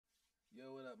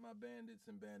Yo, what up, my bandits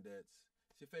and bandettes?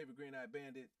 It's your favorite green-eyed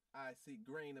bandit. I see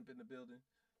grain up in the building.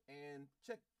 And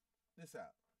check this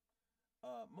out.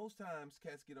 Most times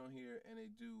cats get on here and they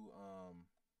do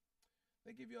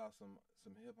they give y'all some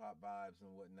hip-hop vibes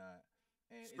and whatnot.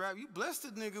 And Strap, you blessed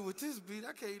a nigga with this beat.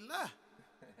 I can't lie.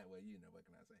 well, you know, what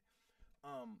can I say?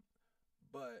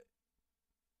 But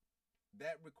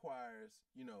that requires,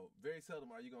 very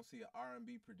seldom are you gonna see an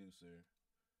R&B producer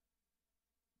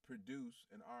produce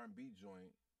an R&B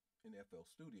joint in FL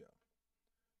Studio.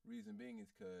 Reason being is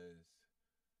because,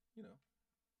 you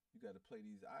got to play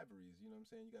these ivories. You know what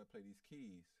I'm saying? You got to play these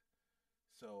keys.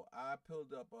 So I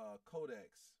pulled up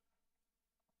Codex.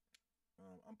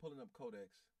 I'm pulling up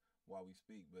Codex while we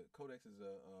speak, but Codex is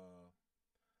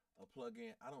a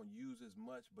plugin I don't use as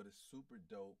much, but it's super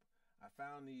dope. I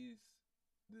found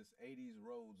this 80s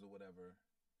Rhodes or whatever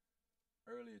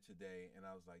earlier today, and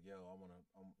I was like, yo, when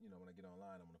I get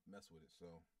online, I'm gonna mess with it.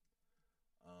 So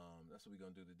that's what we're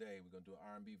gonna do today. We're gonna do an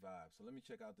R&B vibe. So let me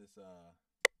check out this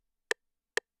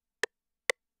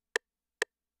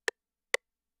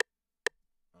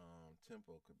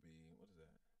tempo. Could be, what is that,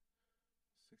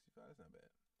 65? That's not bad.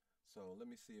 So let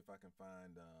me see if I can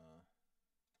find there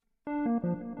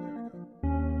we go.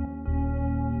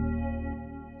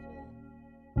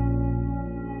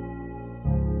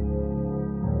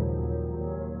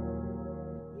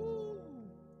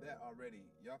 Already,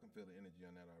 y'all can feel the energy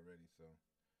on that already, so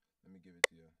let me give it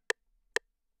to you.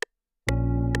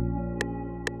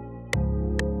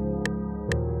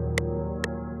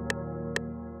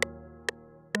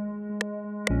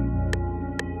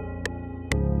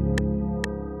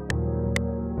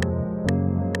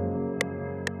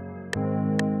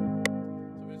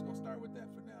 So we're just gonna start with that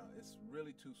for now. It's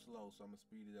really too slow, so I'm gonna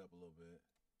speed it up a little bit.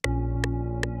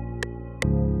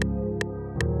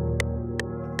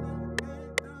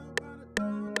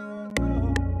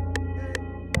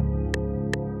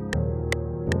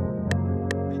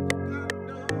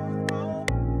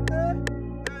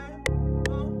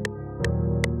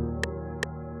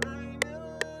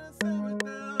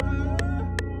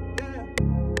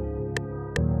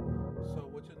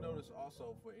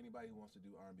 Also, for anybody who wants to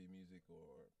do R&B music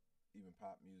or even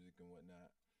pop music and whatnot,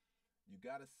 you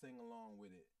gotta sing along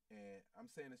with it. And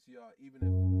I'm saying this to y'all, even if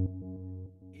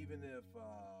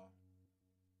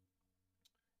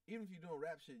you're doing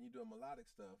rap shit and you're doing melodic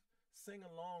stuff, sing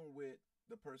along with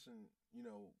the person,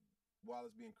 while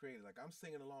it's being created. Like, I'm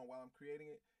singing along while I'm creating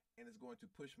it, and it's going to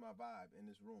push my vibe in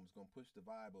this room. It's gonna push the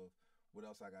vibe of what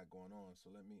else I got going on.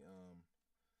 So let me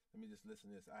just listen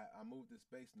to this. I moved this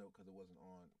bass note because it wasn't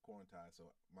on quantize.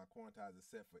 So my quantize is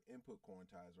set for input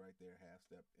quantize right there, half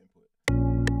step input.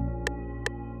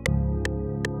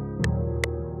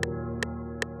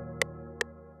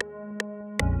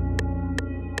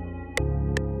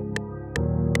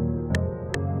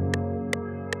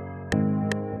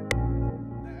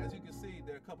 Now, as you can see,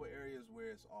 there are a couple areas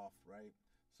where it's off, right?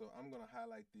 So I'm going to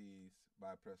highlight these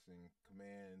by pressing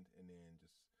Command and then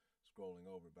just scrolling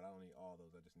over, but I don't need all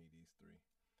those. I just need these three.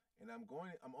 And I'm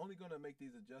only going to make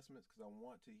these adjustments because I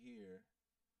want to hear,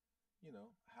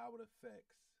 how it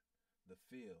affects the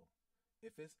feel.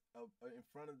 If it's in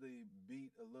front of the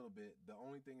beat a little bit, the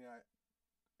only thing I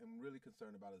am really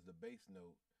concerned about is the bass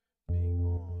note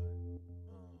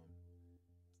being on,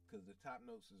 because the top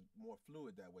notes is more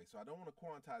fluid that way. So I don't want to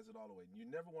quantize it all the way. You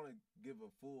never want to give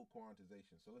a full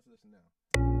quantization. So let's listen now.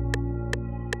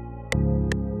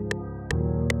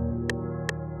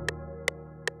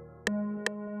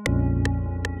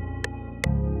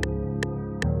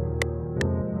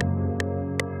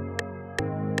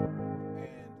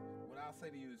 Say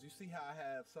to you is, you see how I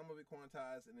have some of it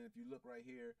quantized, and then if you look right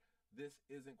here, this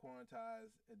isn't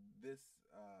quantized, and this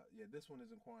one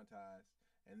isn't quantized,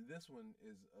 and this one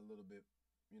is a little bit,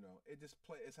 it just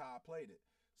it's how I played it,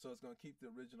 so it's gonna keep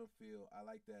the original feel. I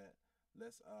like that.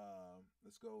 Let's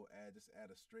go add a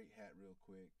straight hat real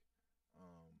quick,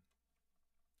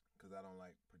 because I don't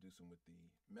like producing with the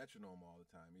metronome all the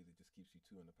time either. It just keeps you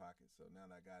two in the pocket. So now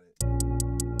that I got it.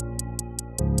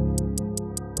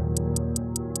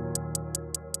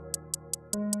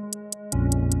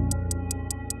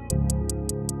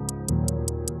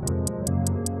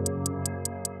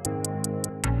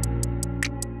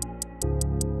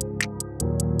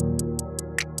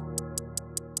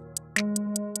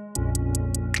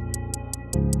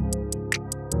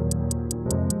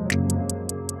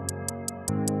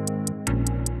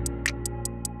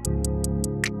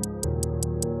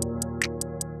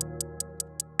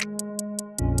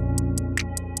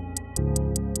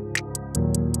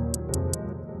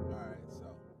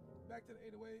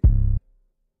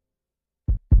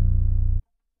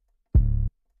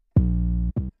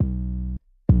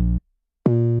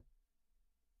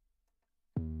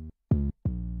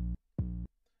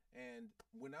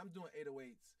 when I'm doing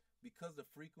 808s, because the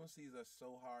frequencies are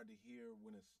so hard to hear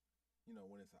when it's,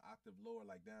 when it's an octave lower,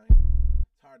 like down here,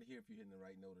 it's hard to hear if you're hitting the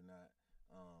right note or not.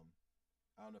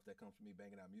 I don't know if that comes from me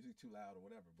banging out music too loud or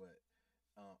whatever, but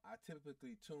I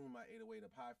typically tune my 808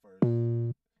 up high first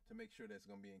to make sure that's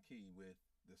going to be in key with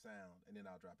the sound, and then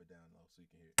I'll drop it down low so you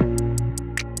can hear it.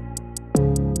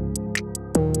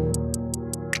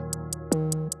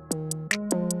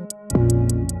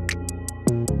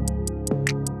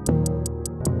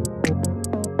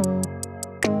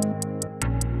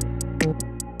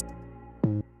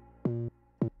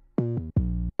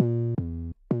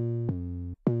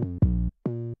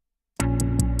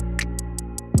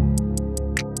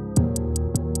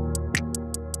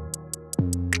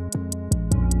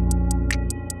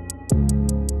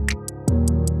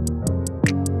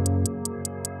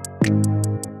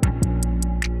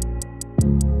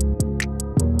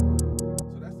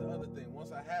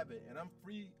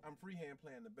 I'm freehand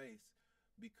playing the bass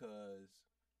because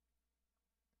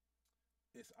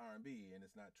it's R&B and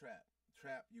it's not trap.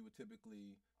 Trap, you would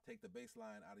typically take the bass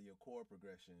line out of your chord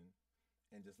progression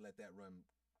and just let that run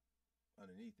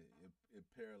underneath it. It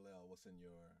parallel what's in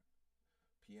your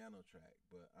piano track,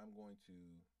 but I'm going to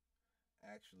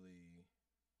actually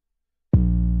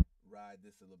ride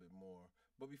this a little bit more.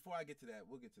 But before I get to that,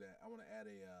 we'll get to that. I want to add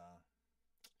a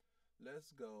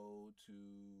let's go to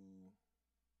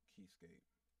Keyscape.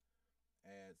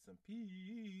 Add some piano,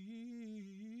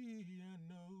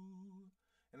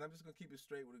 and I'm just gonna keep it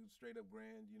straight with a straight up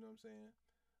grand. You know what I'm saying?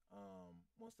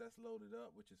 Once that's loaded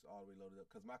up, which is all the way loaded up,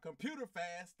 cause my computer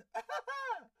fast.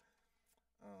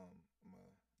 I'm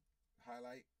gonna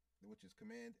highlight, which is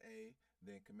Command A,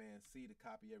 then Command C to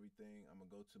copy everything. I'm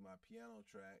gonna go to my piano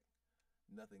track,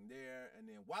 nothing there, and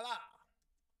then voila,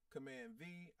 Command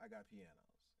V, I got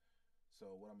pianos.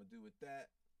 So what I'm gonna do with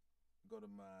that? Go to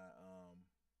my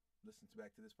listen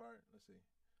back to this part. Let's see.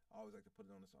 I always like to put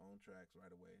it on its own tracks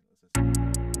right away. Let's just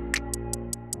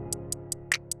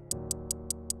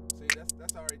see.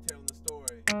 That's already telling the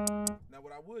story. Now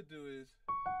what I would do is,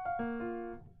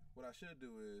 what I should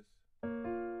do is,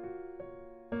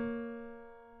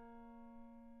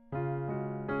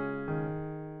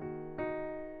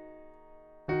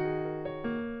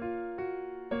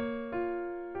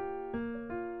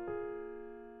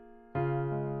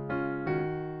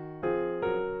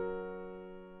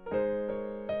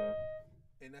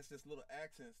 that's just little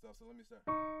accent stuff. So let me start.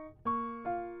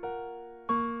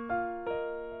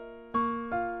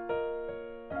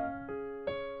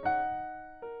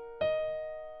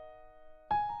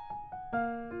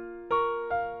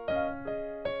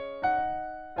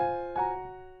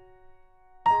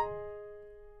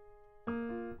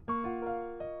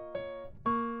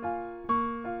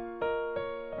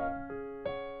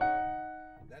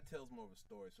 That tells more of a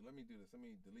story. So let me do this. Let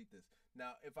me delete this.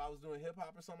 Now, if I was doing hip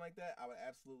hop or something like that, I would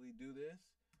absolutely do this,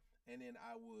 and then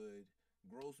I would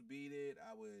gross beat it.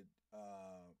 I would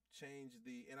change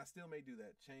the, and I still may do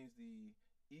that. Change the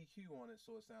EQ on it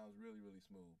so it sounds really, really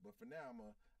smooth. But for now,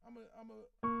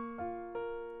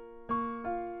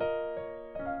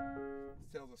 this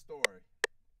tells a story.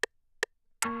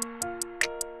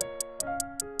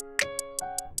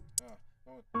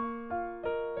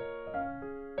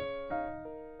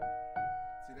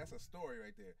 See, that's a story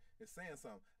right there. It's saying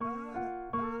something.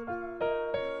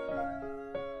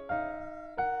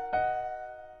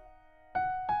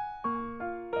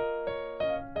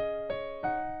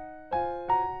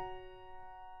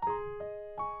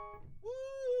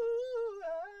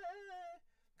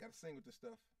 Gotta sing with this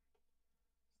stuff.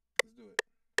 Let's do it.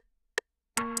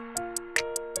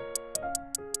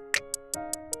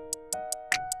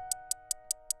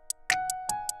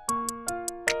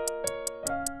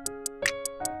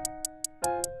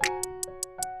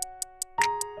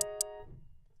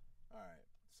 Alright,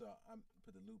 so I'm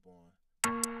put the loop on.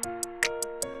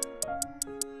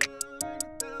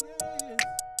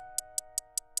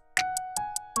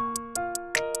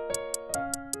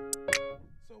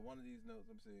 So one of these notes,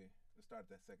 let me see. Let's start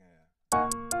that second half.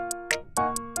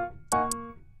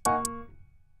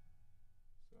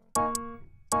 So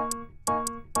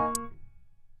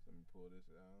let me pull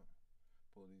this out.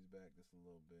 Pull these back just a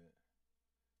little bit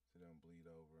so they don't bleed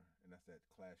over. And that's that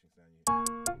clashing sound you hear.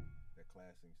 That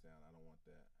clashing sound, I don't want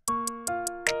that.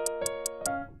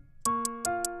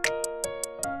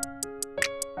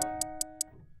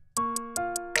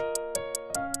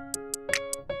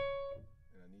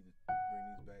 And I need to bring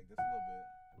these back just a little bit.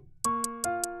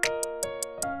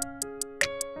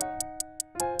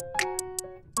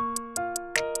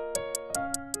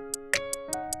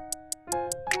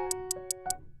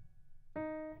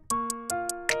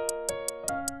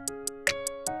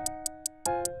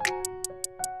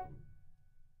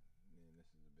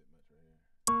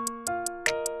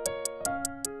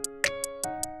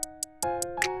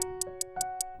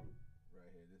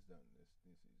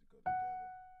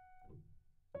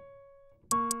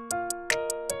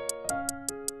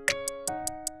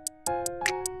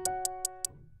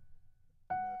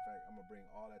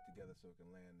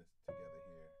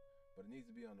 but it needs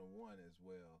to be on the 1 as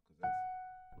well, because that's,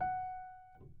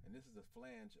 and this is a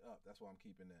flange up. That's why I'm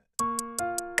keeping that.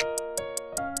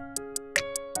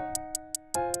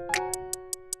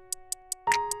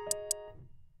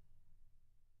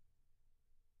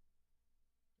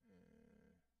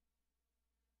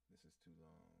 This is too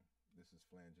long. This is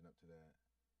flanging up to that.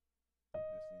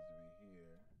 This needs to be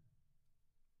here,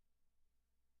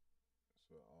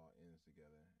 so it all ends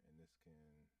together, and this can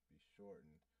be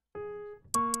shortened.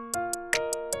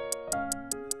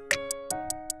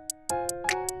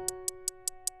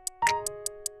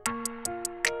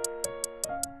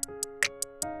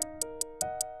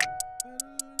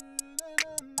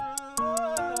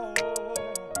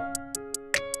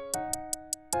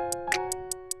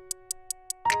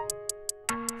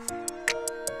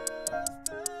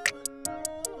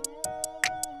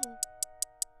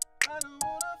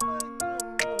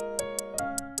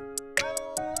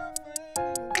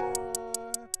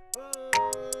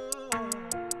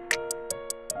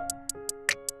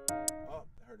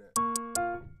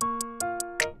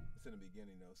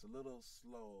 It's a little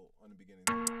slow on the beginning.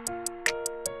 Right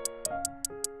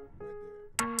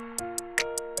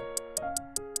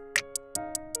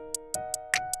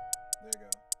there. There you go.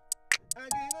 I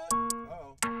gave up.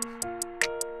 Uh-oh.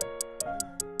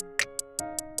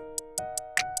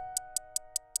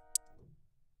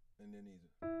 And then these.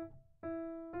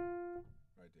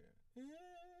 Right there.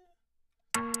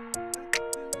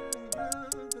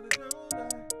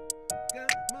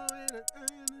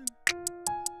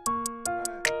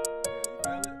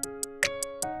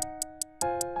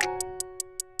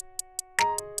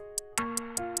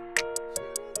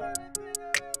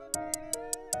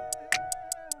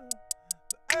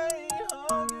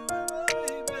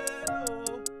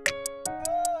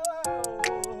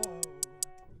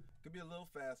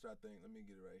 Faster, I think. Let me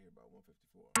get it right here, about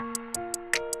 154.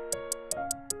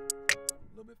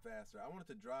 A little bit faster. I want it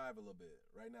to drive a little bit.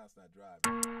 Right now, it's not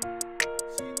driving.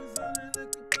 She was under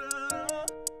the control.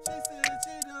 She said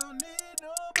she don't need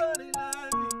nobody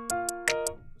like me.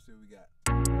 Let's see what we got.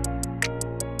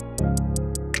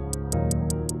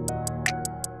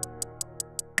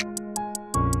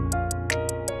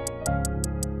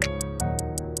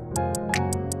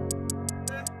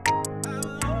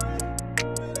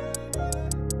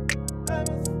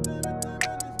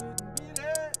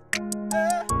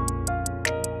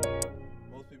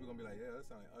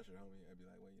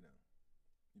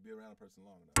 Be around a person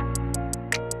long enough.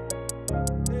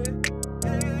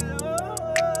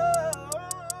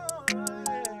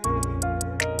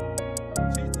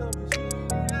 She told me she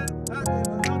needed that. I gave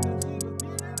her something she was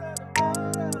needed at the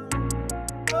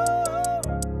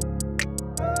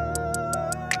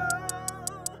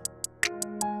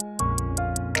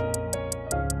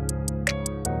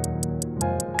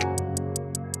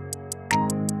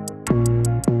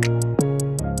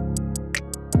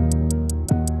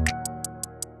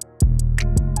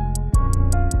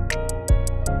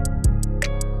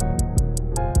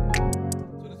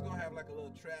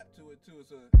to it too.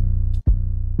 It's a,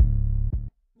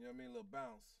 you know what I mean, a little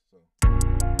bounce. So.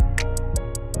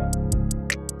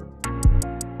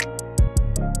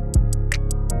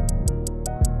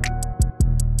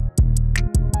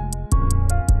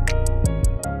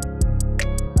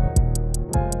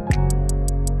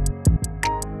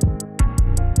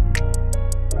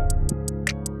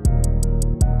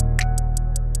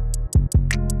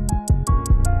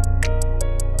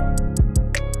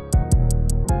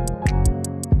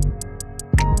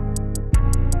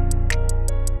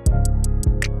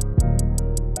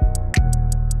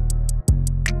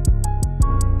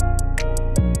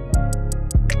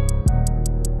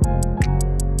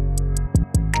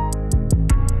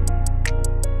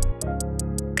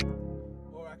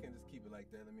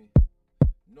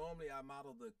 Normally I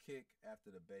model the kick after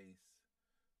the bass.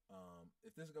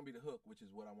 If this is gonna be the hook, which is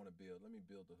what I want to build, let me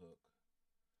build the hook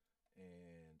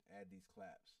and add these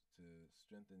claps to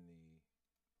strengthen the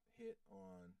hit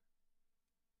on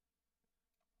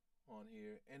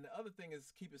here. And the other thing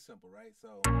is keep it simple, right?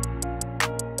 So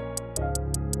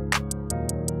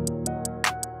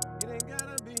it ain't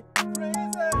gotta be crazy.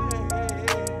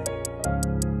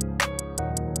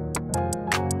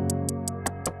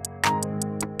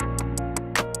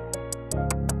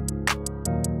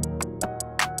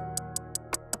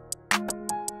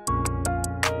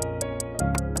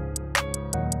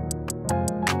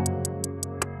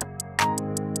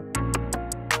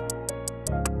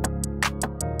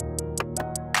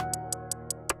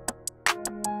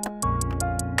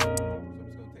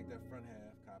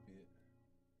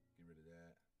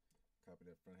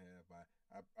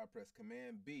 I press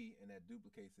Command B and that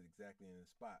duplicates it exactly in the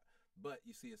spot. But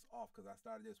you see it's off because I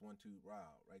started this 1, 2, wow,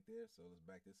 right there. So let's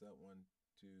back this up. 1,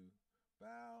 2,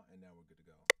 bow, and now we're good to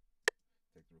go.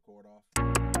 Take the record off.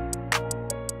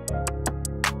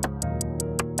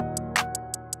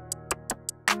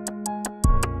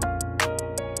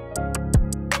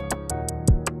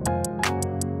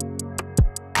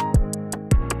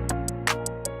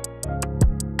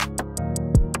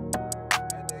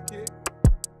 Add that kick.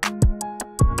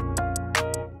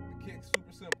 The kick's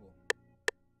super simple.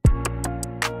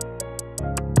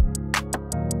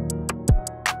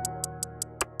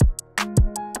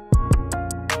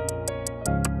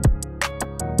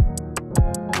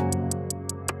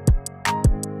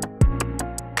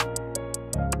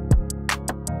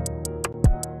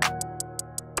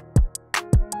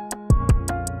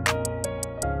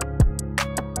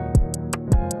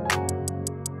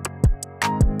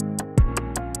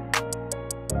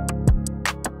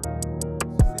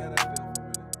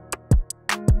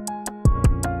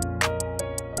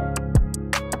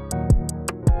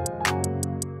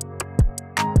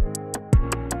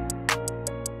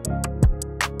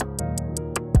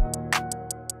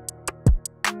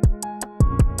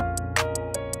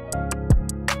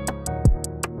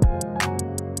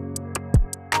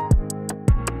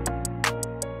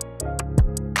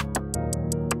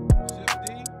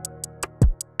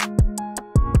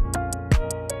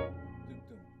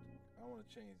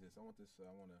 Change this. I want this. I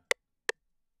want to.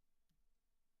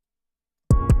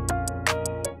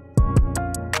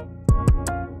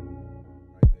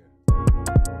 Right there.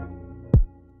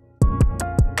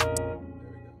 There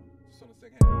we go. Just on the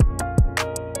second hand.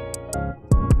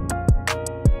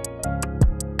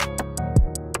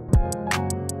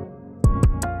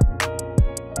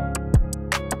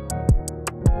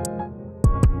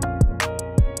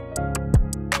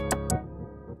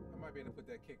 I might be able to put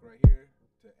that kick right here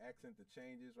to accent the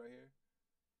changes right here.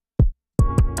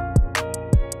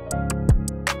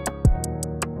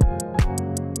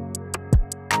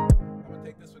 I'm gonna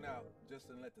take this one out just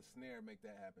to let the snare make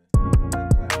that happen.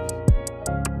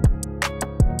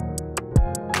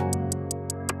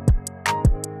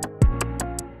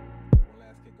 One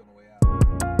last kick on the way out.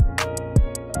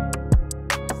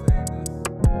 Save this.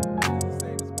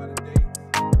 Save this by the dates.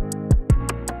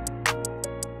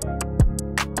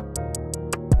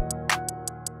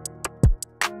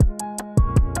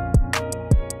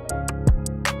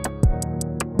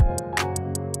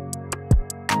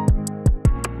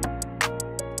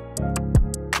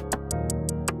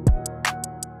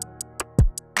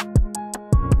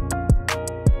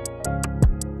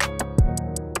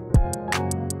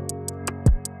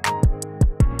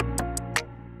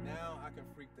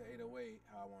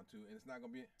 How I want to, and it's not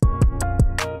gonna be.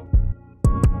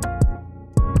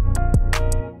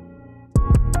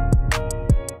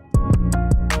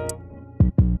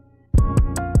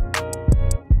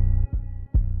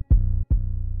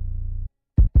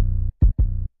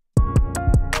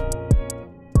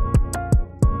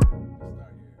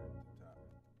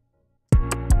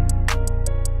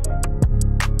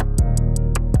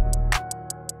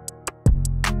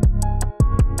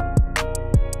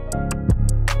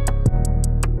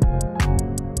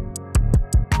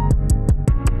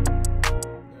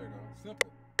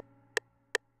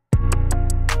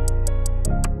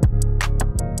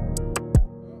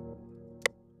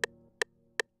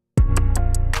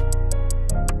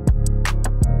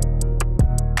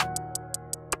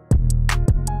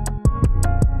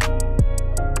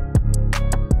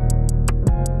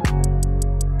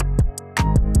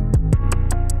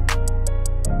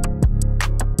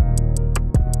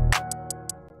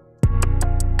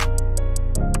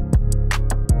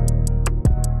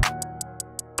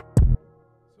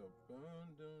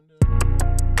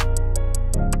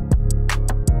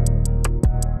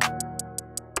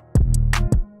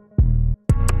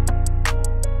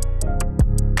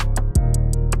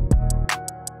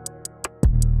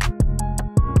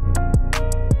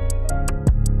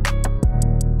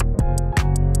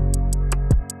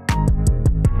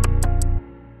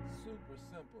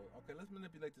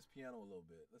 Piano a little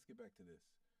bit. Let's get back to this.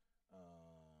 Here.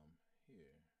 Oh,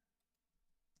 here.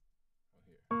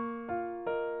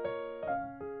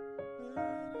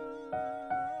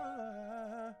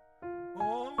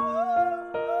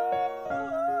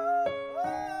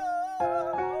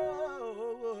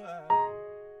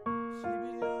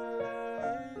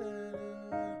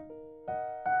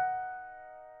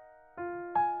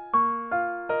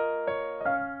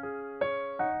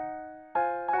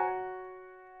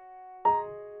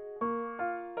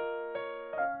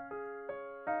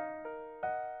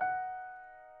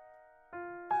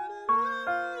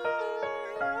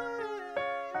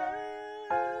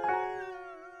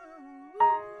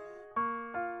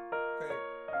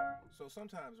 So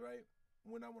sometimes, right,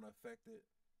 when I want to affect it,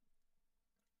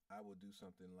 I will do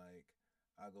something like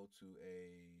I go to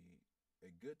a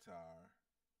guitar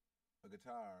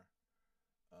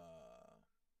uh,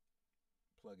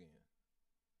 plug-in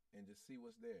and just see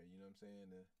what's there. You know what I'm saying?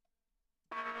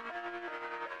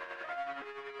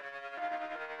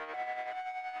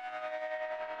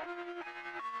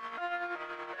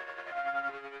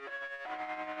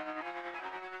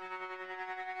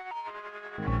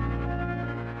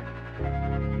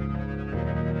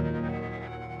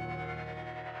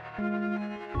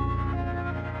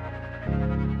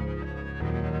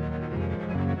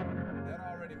 That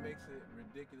already makes it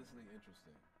ridiculously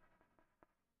interesting.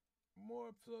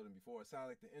 More so than before. It sounds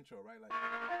like the intro, right? Like.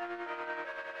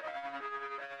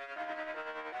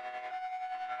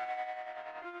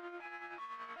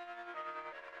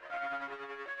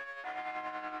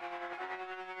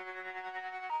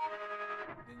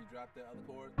 Then you drop that other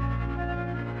chord.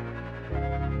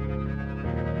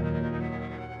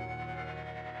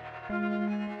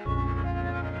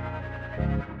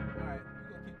 Alright,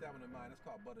 we're gonna keep that one in mind. It's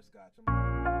called Butterscotch.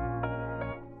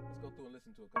 Let's go through and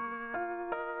listen to a couple of.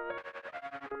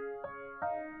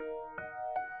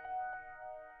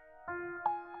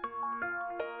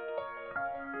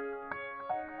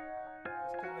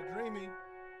 It's kind of dreamy.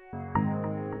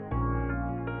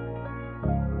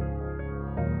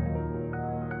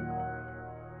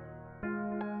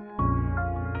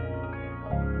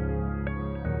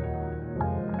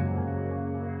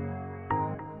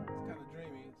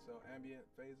 So ambient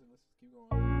phases, let's keep going.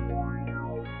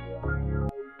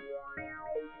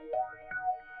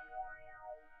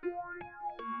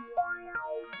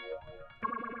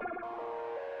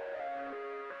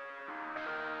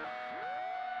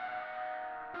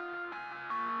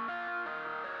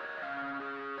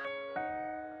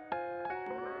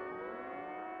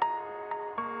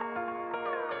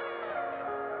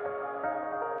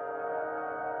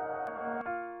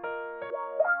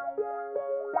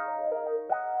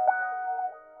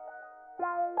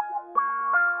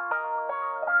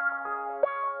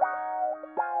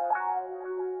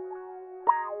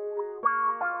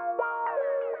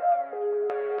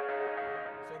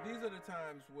 These are the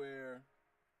times where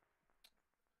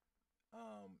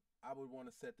I would want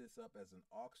to set this up as an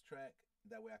aux track.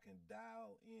 That way I can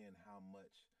dial in how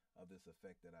much of this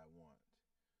effect that I want,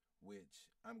 which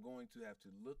I'm going to have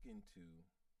to look into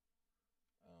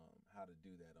how to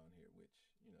do that on here, which,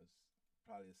 you know, is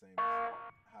probably the same as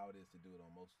how it is to do it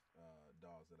on most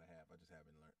DAWs that I have. I just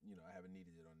haven't learned, you know, I haven't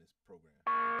needed it on this program.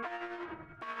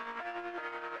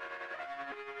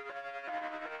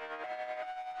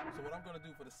 So what I'm going to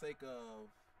do for the sake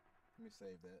of, let me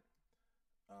save that.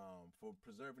 For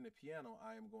preserving the piano,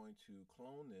 I am going to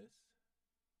clone this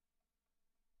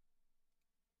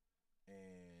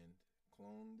and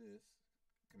clone this.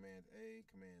 Command A,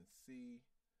 Command C,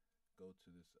 go to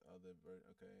this other version,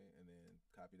 okay, and then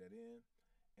copy that in.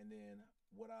 And then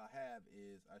what I'll have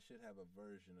is I should have a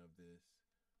version of this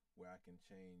where I can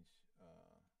change,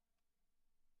 well,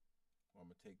 I'm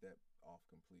going to take that off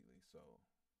completely. So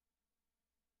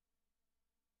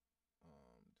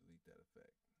delete that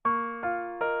effect.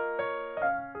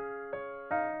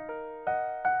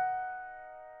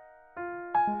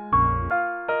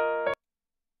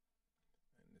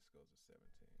 And this goes to 17.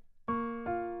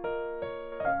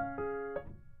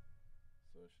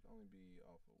 So it should only be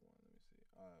off of one. Let me see.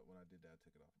 When I did that, I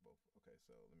took it off of both. Okay,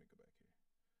 so let me go back here.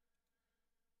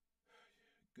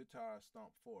 Guitar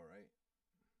Stomp 4, right?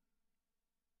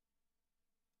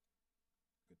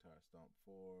 Guitar Stomp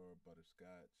 4,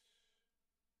 Butterscotch.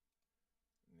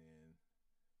 And then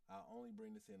I'll only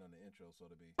bring this in on the intro, so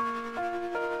it'll be.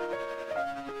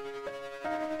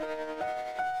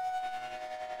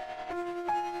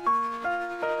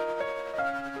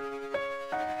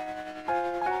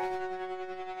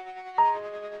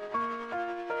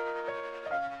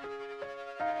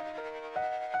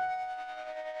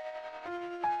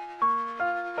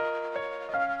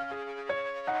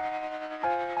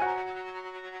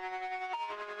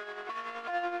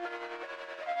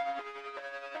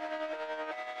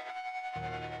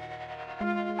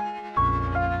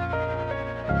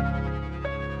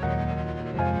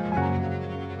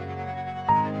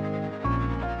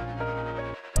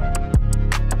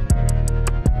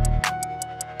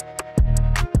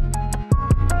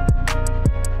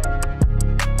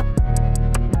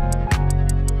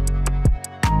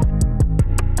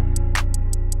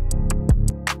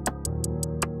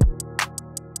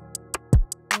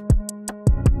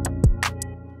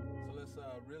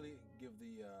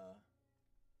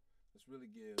 Really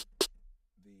give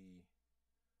the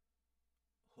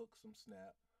hook some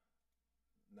snap.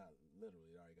 not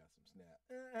literally, it already got some snap.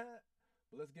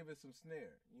 But let's give it some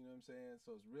snare. You know what I'm saying?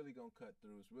 So it's really gonna cut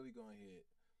through. It's really gonna hit.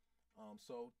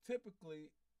 So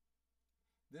typically,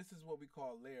 this is what we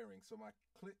call layering. So my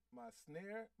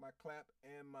snare, my clap,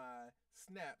 and my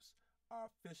snaps are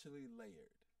officially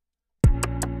layered.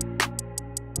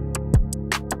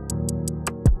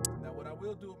 Now what I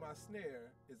will do with my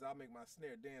snare is I'll make my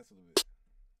snare dance a little bit.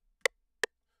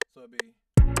 So it'll be.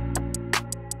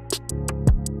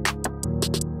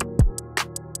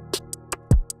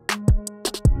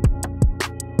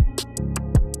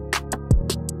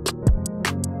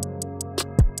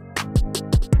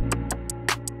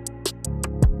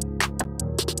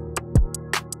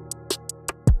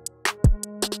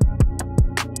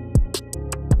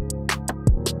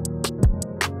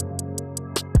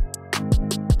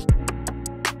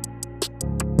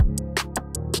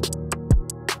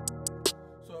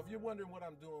 Wondering what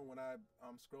I'm doing when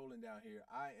I'm scrolling down here.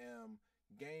 I am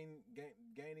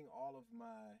gaining all of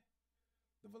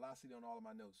the velocity on all of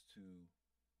my notes to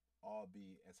all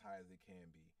be as high as it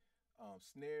can be.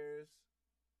 Snares,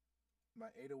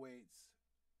 my 808s,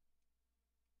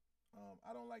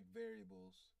 I don't like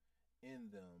variables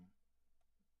in them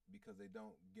because they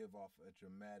don't give off a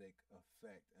dramatic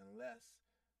effect unless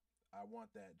I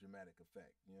want that dramatic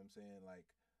effect. You know what I'm saying? Like,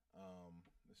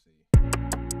 let's see.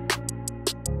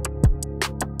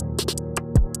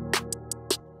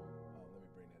 Let me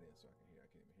bring that in so I can hear. I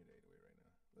can't even hear the 808 right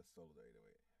now. Let's solo the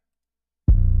 808.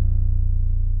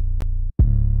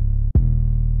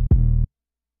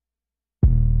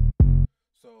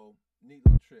 So, neat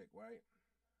little trick, right?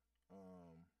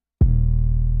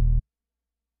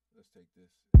 Let's take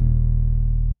this.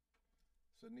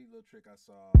 So, neat little trick I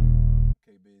saw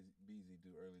KBZ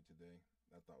do earlier today.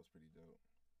 I thought was pretty dope.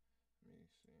 Let me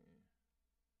see.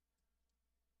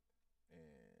 And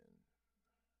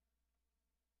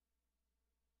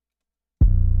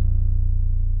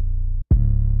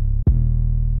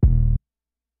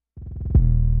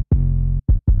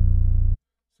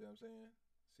see what I'm saying?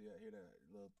 See, I hear that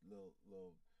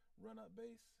little run up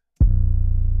bass.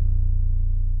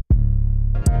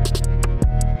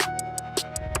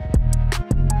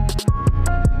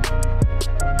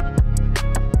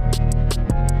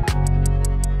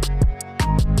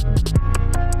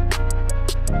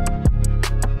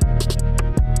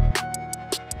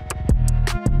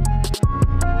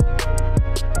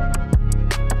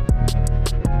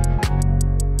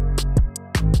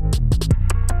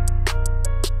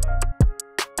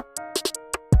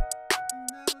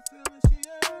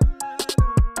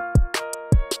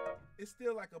 It's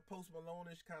still like a Post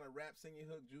Malone-ish kind of rap singing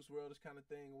hook, Juice WRLD-ish kind of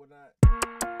thing, whatnot.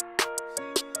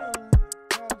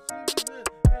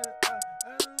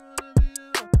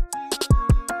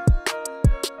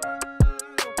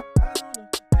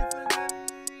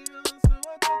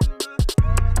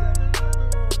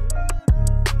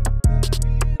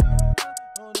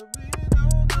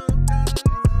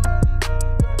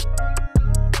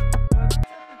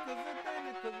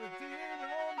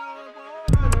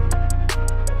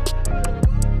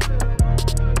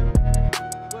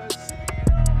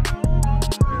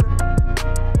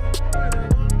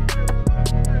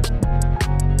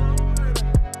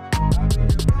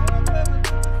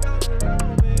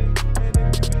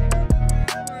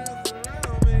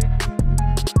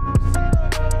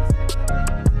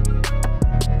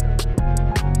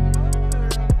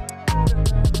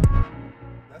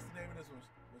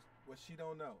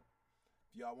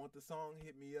 Y'all want the song,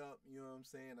 hit me up, you know what I'm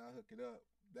saying? I'll hook it up.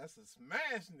 That's a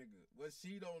smash, nigga. What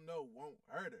she don't know won't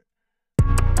hurt her.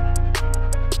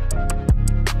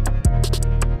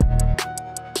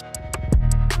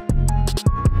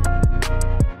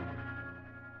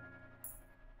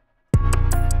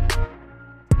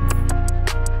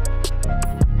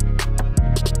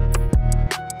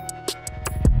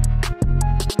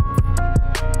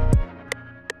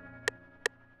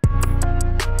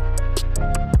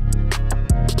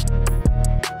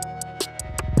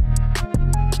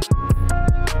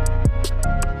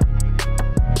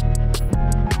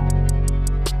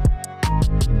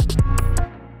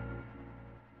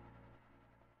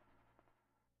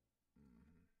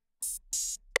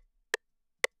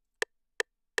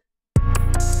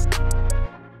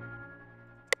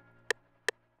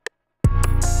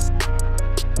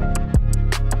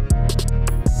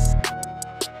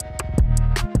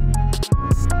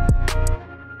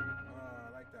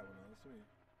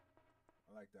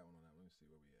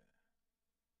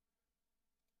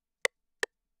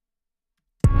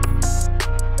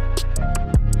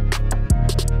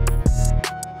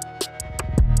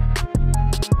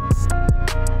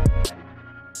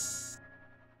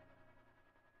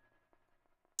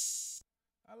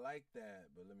 like that,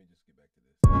 but let me just get back to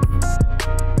this.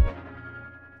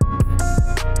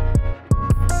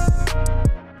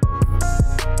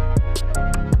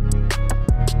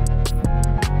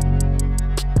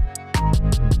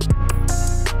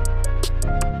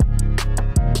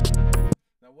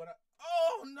 Now what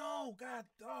oh no, god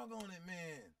doggone it,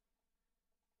 man.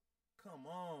 Come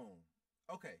on.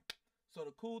 Okay, so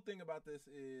the cool thing about this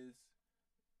is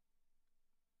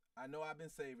I know I've been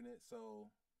saving it, so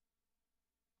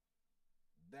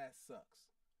that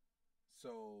sucks.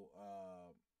 So,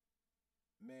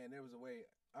 man, there was a way.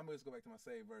 I'm gonna just go back to my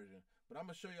save version, but I'm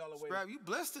gonna show y'all a way. Strap, you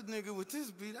blessed a nigga with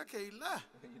this beat. I can't lie.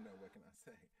 You know, what can I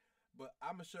say? But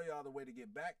I'm gonna show y'all the way to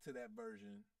get back to that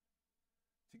version,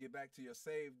 to get back to your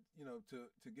save. You know,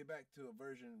 to get back to a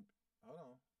version. Hold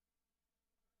on.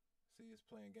 See, it's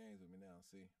playing games with me now.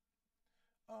 See,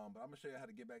 but I'm gonna show you how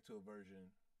to get back to a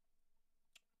version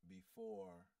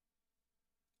before.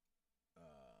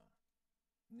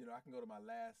 You know, I can go to my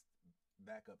last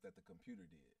backup that the computer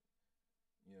did.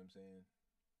 You know what I'm saying?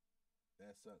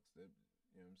 That sucks. That,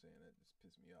 you know what I'm saying? That just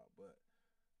pissed me off. But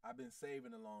I've been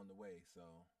saving along the way, so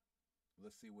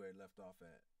let's see where it left off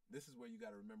at. This is where you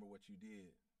got to remember what you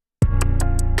did.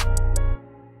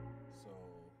 So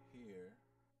here,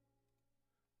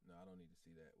 no, I don't need to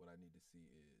see that. What I need to see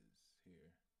is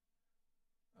here.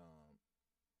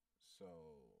 So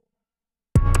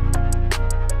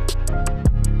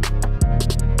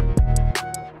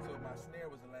my snare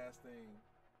was the last thing.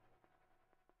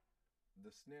 The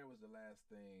snare was the last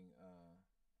thing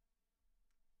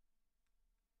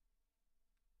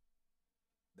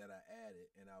that I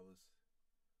added, and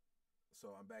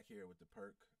so I'm back here with the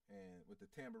perk and with the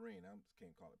tambourine. I just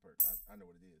can't call it perk. I know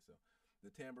what it is. So the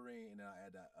tambourine, and then I'll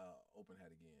add that open hat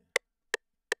again.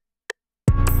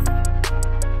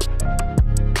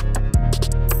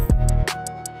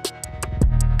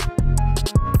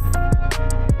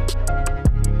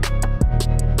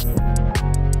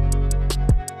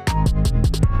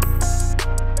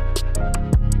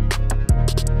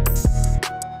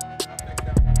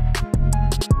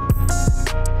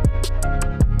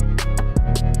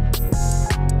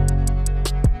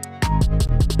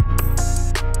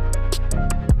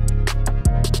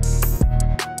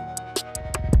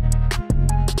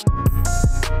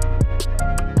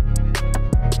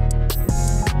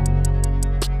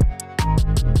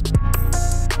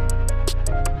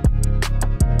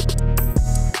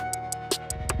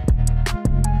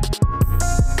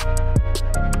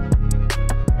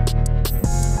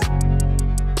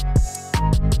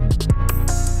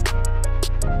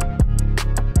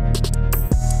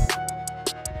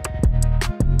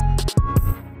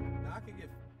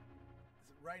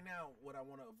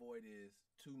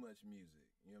 Music,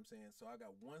 you know what I'm saying? So I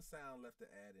got one sound left to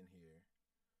add in here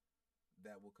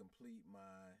that will complete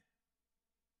my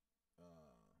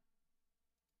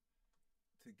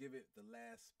to give it the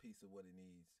last piece of what it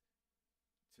needs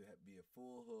to be a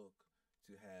full hook,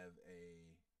 to have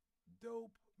a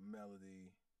dope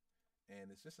melody, and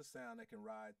it's just a sound that can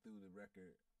ride through the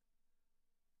record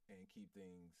and keep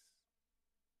things,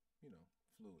 you know,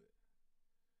 fluid.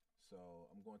 So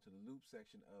I'm going to the loop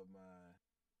section of my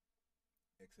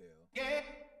Exhale. Yeah.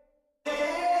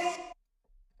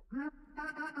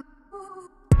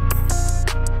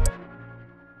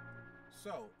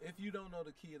 So, if you don't know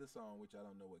the key of the song, which I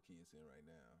don't know what key it's in right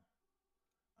now,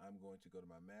 I'm going to go to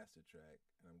my master track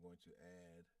and I'm going to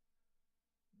add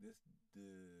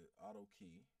the auto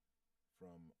key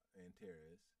from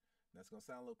Antares. That's going to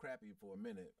sound a little crappy for a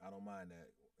minute. I don't mind that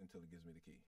until it gives me the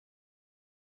key.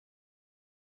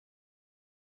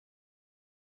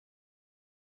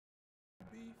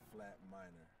 B flat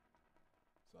minor.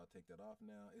 So I'll take that off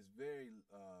now. It's very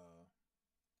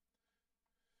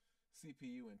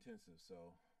CPU intensive.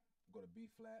 So go to B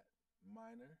flat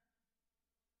minor.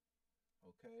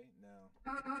 Okay, now.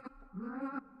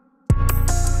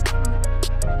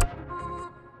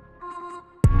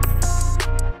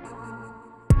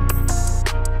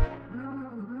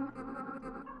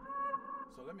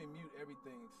 So let me mute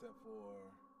everything except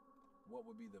for what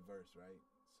would be the verse, right?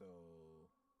 So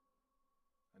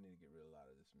I need to get rid of a lot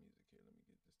of this music here. Let me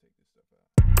just take this stuff out.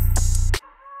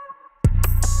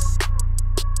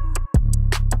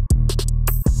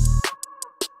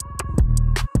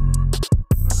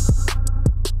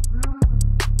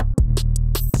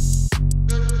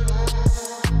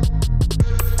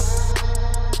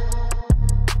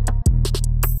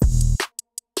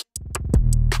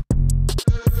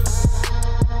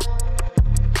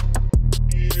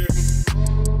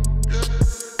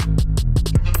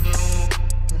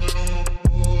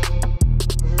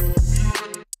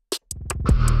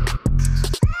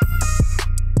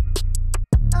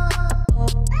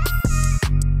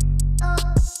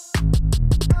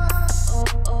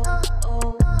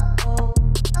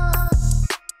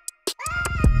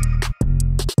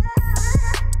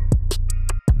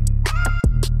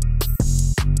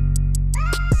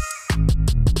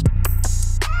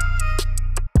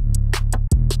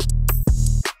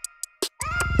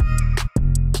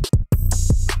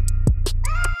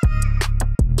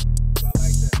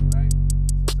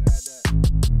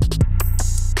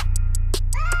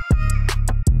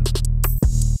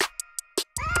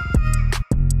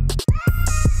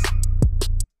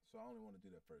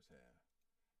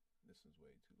 this one's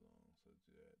way too long. So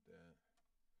do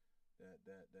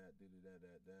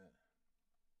that.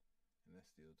 And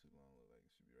that's still too long. Look like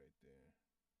it should be right there.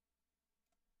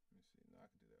 Let me see. No,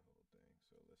 I can do that whole thing.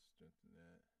 So let's strengthen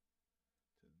that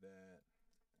to that.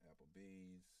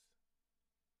 Applebee's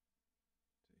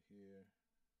to here.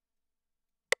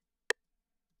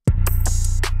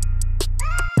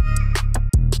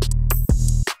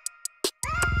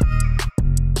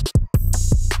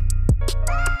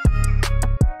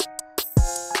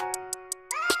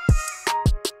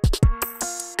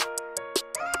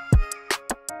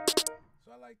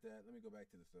 So I like that. Let me go back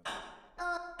to the stuff.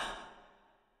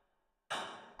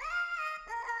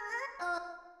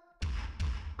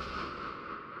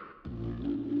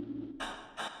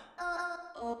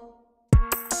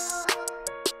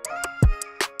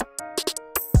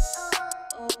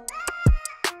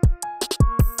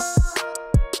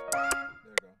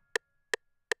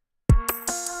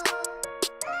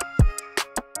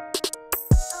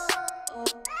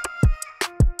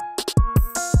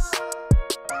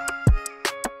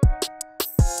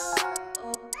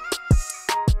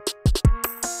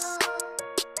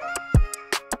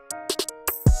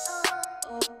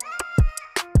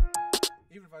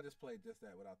 Even if I just played just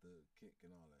that without the kick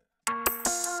and all that.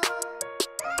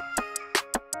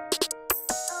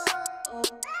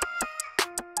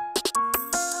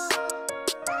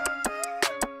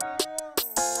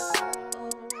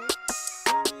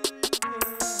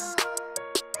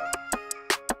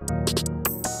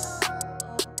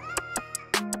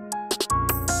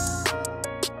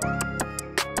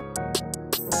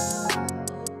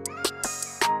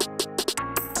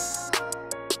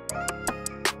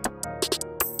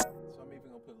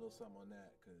 Something on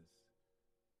that, because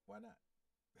why not?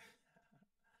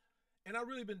 And I've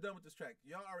really been done with this track.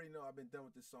 Y'all already know I've been done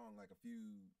with this song like a few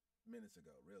minutes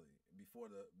ago, really. Before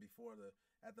the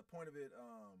at the point of it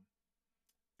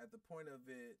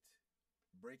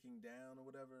breaking down or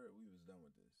whatever, we was done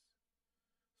with this.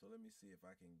 So let me see if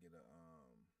I can get a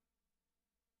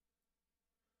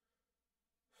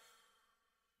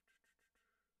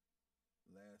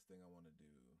last thing I want to do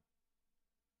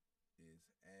is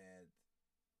add.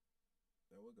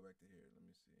 We'll go back to here. Let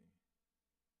me see.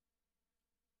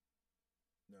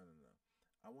 No.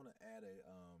 I want to add a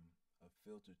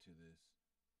filter to this.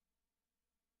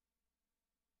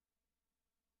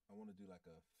 I want to do like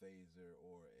a phaser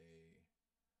or a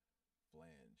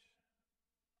flange.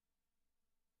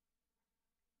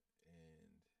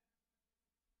 And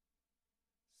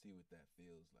see what that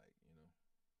feels like, you know.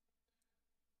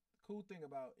 The cool thing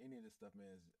about any of this stuff,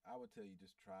 man, is I would tell you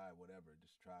just try whatever.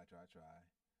 Just try.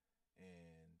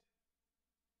 And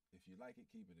if you like it,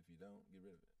 keep it. If you don't, get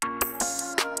rid of it.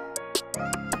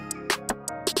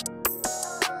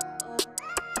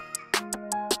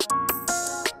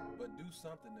 But do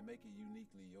something to make it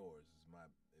uniquely yours is my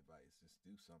advice. Just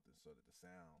do something so that the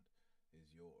sound is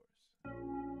yours.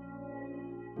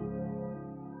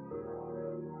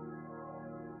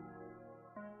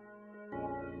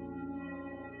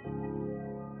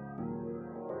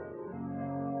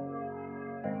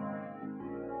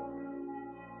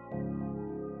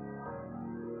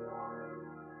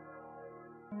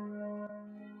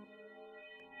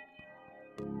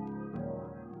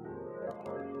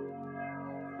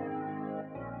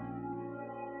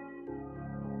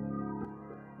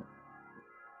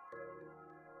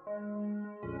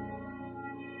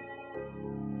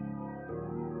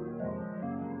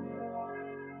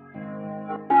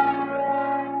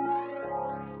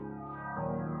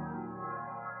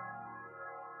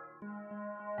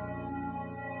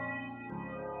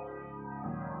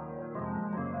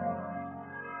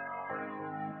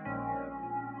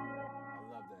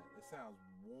 Sounds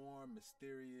warm,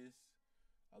 mysterious.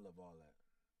 I love all that.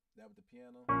 That with the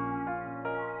piano. Now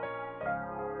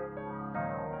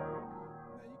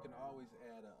you can always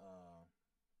add a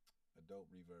dope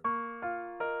reverb.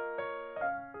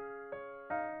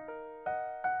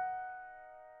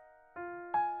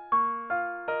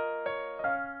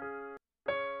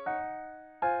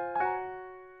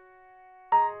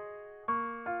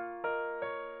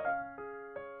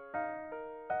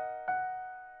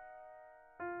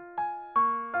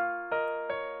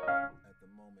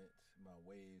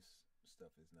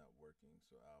 Stuff is not working,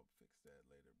 so I'll fix that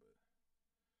later. But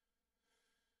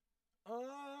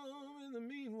in the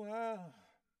meanwhile,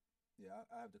 yeah,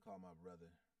 I have to call my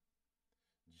brother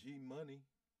G Money,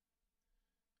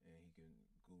 and he can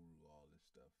guru all this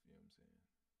stuff. You know what I'm saying?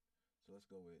 So let's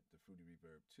go with the Fruity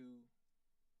Reverb 2.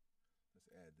 Let's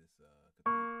add this.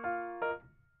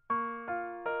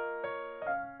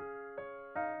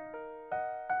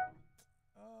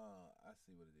 I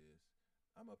see what it is.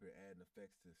 I'm up here adding effects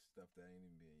next to stuff that ain't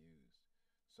even being used.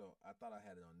 So I thought I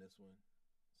had it on this one.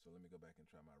 So let me go back and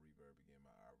try my reverb again,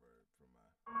 my R verb from my.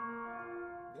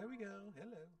 There we go.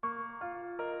 Hello.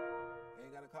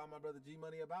 Ain't gotta call my brother G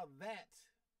Money about that,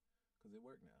 cause it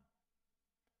worked now.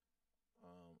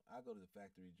 I go to the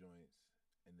factory joints,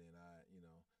 and then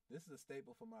this is a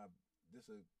staple for my. This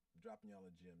is dropping y'all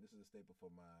a gem. This is a staple for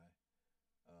my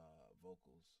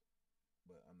vocals,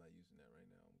 but I'm not using that right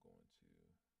now. I'm going to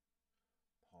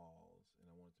pause, and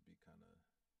I want it to be kind of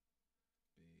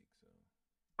big, so.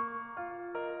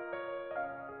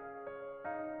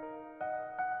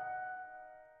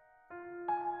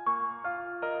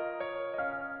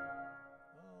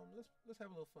 Let's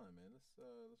have a little fun, man. Let's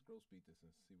gross beat this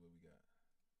and see what we got.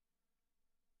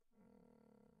 See,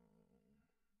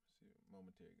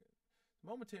 momentary good.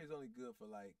 Momentary is only good for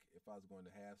like if I was going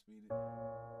to half speed it.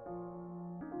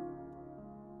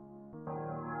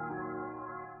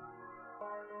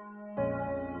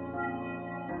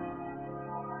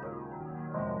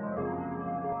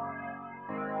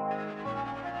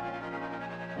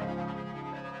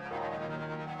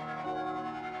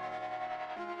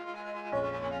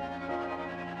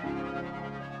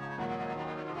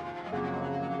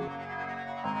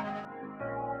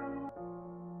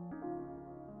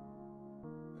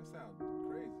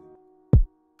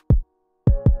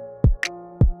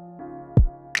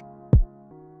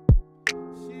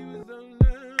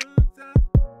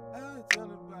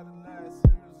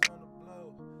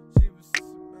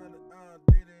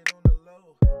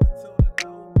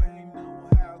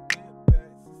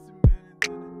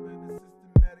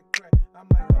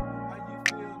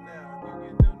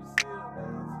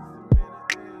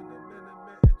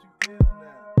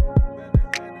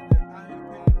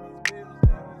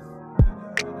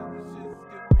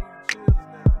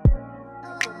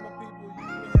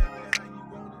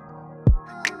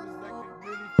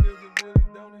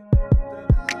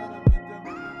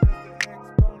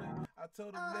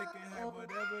 Told them they can have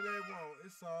whatever they want.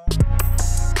 It's all.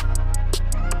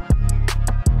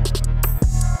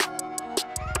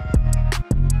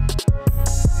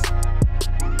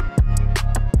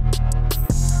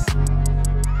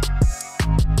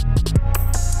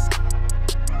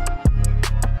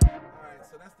 Alright,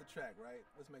 so that's the track, right?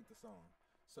 Let's make the song.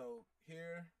 So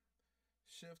here,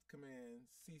 Shift Command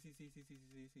C C C C C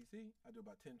C C C. I do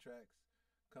about 10 tracks.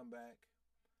 Come back.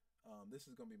 This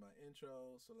is gonna be my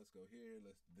intro, so let's go here.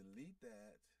 Let's delete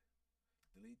that,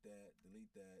 delete that,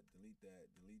 delete that, delete that,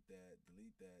 delete that,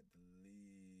 delete that,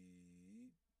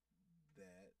 delete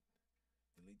that,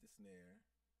 delete the snare,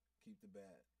 keep the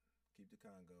bat, keep the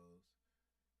congos,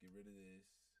 get rid of this,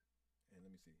 and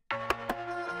let me see.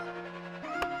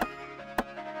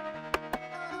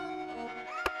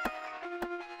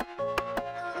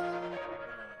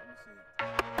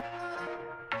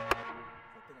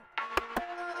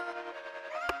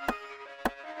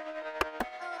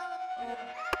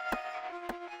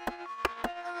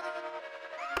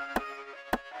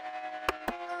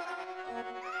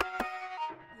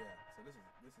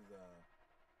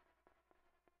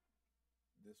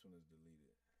 This one is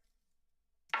deleted.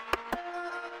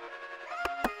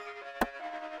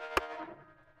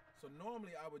 So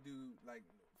normally I would do, like,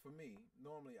 for me,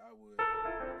 normally I would I'm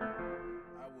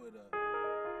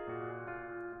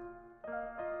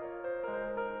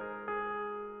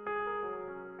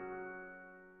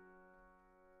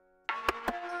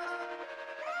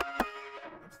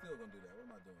still gonna do that. What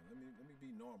am I doing? Let me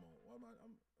be normal. Why am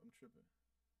I'm tripping.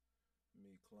 Let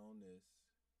me clone this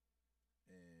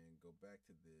and go back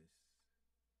to this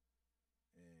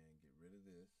and get rid of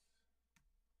this,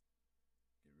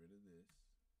 get rid of this,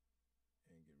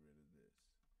 and get rid of this,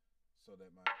 so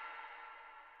that my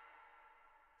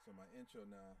intro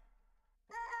now,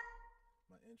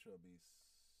 my intro be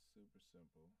super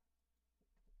simple.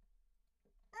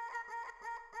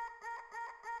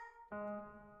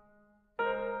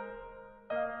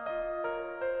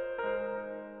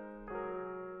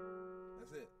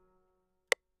 That's it.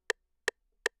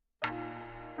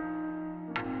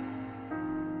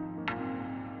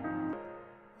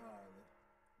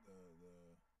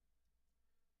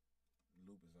 The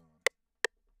loop is on.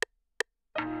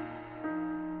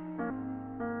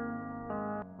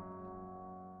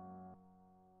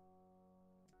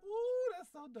 Ooh,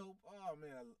 that's so dope. Oh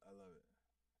man, I love it.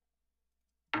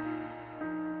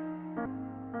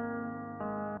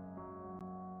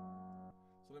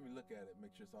 So let me look at it,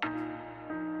 make sure it's all.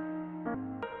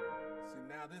 See,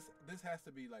 now this has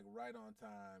to be like right on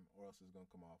time, or else it's gonna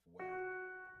come off whack.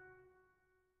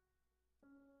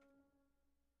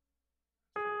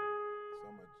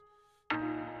 So much.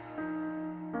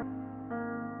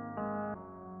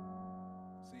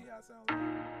 See how it sounds like?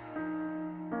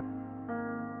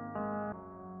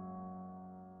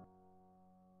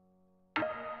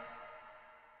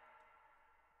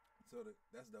 So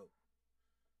that's dope.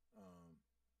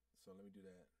 So let me do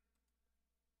that.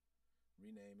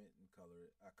 Rename it and color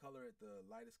it. I color it the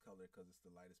lightest color because it's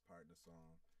the lightest part in the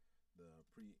song, the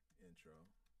pre-intro.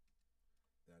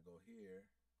 Then I go here.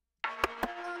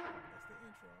 That's the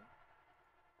intro.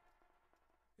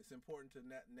 It's important to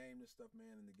name this stuff,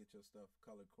 man, and to get your stuff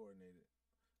color coordinated.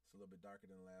 It's a little bit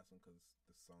darker than the last one because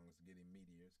the song is getting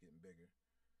meatier. It's getting bigger.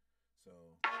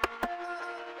 So.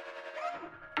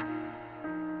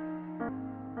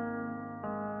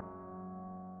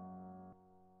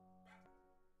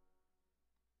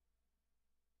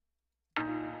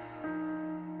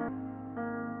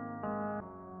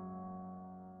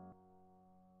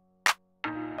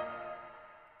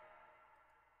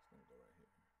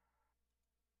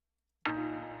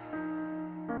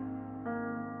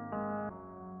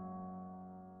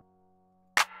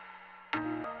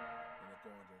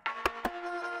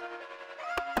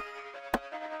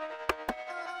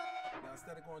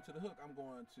 Instead of going to the hook, I'm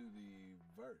going to the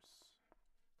verse.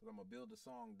 Because I'm going to build the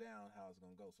song down how it's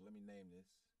going to go. So let me name this.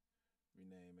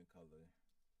 Rename and color.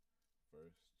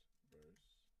 First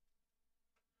verse.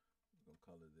 I'm going to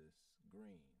color this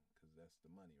green. Because that's the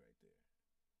money right there.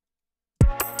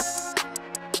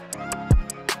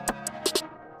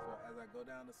 So as I go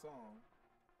down the song,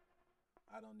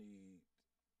 I'm going to leave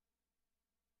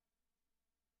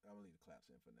the claps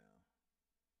in for now.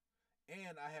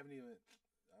 And I haven't even...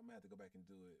 I'm going to have to go back and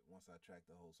do it once I track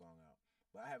the whole song out.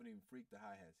 But I haven't even freaked the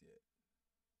hi-hats yet.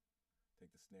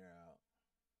 Take the snare out.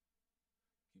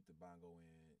 Keep the bongo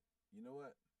in. You know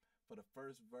what? For the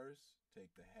first verse,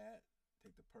 take the hat,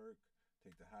 take the perk,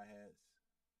 take the hi-hats.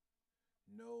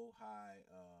 No high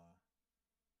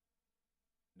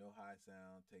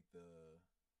sound. Take the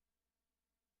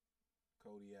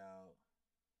Cody out.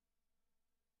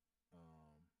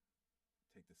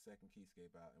 Take the second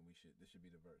keyscape out, and this should be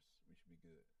the verse. We should be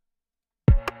good.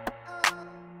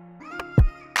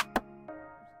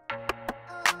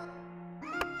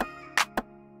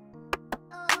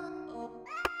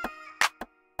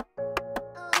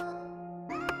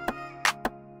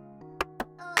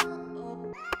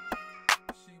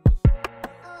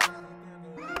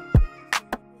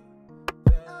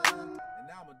 And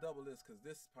now I'm gonna double this because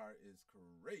this part is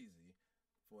crazy.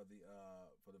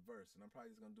 For the verse, and I'm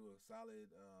probably just gonna do a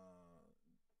solid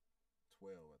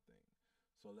 12, I think.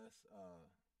 So let's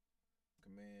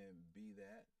Command B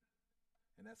that,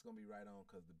 and that's gonna be right on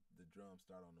because the drums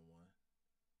start on the 1.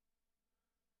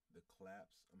 The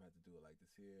claps, I'm gonna have to do it like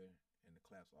this here, and the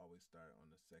claps always start on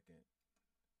the 2nd.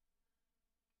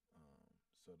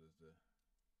 So does it's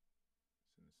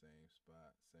in the same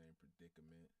spot, same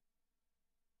predicament.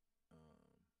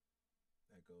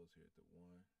 That goes here at the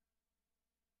 1.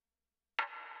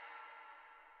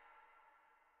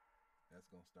 That's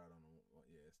gonna start on the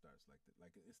yeah. It starts like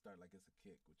it starts like it's a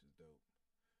kick, which is dope.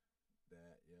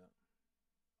 That yeah.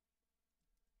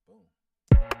 Boom.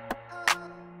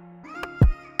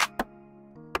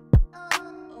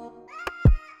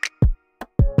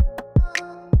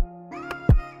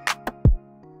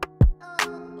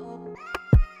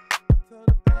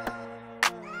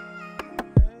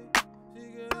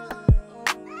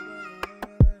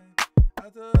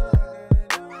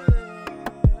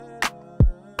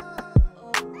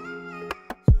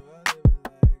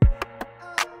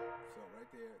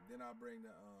 I'll bring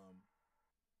the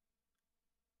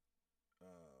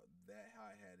that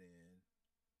hi-hat in.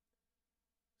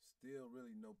 Still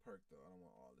really no perk though. I don't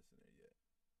want all this in there yet.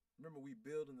 Remember, we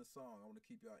building the song. I want to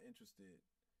keep y'all interested,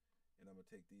 and I'm gonna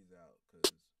take these out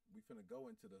because we finna go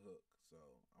into the hook. So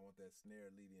I want that snare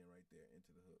lead in right there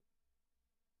into the hook.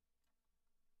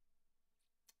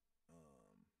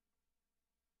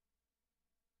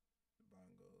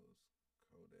 Bongos,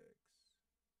 codecs.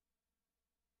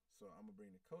 So I'm gonna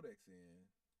bring the codecs in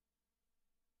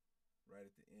right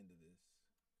at the end of this,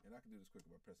 and I can do this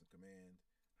quicker by pressing Command,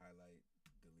 highlight,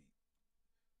 delete.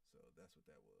 So that's what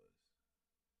that was.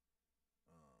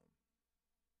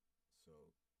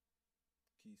 So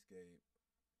keyscape,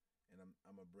 and I'm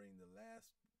gonna bring the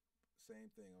last same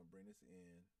thing. I'm gonna bring this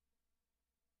in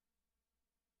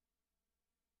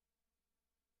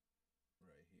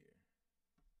right here.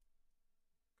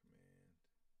 Command.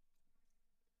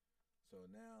 So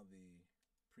now the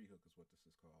pre-hook is what this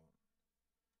is called.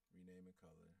 Rename and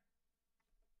color.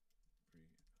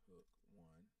 Pre-hook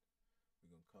 1.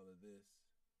 We're gonna color this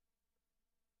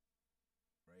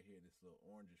right here, this little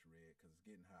orangish red, because it's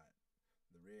getting hot.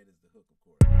 The red is the hook, of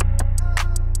course. Let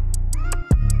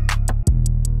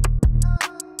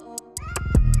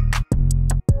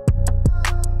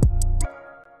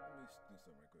me do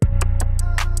something right quick.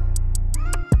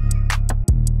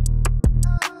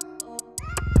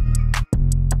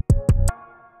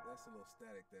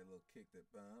 little kick that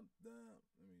bump, dump.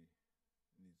 It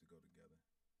needs to go together.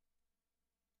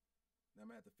 Now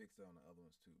I'm gonna have to fix it on the other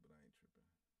ones too, but I ain't tripping.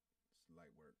 It's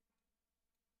light work.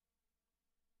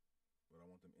 But I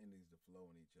want them endings to flow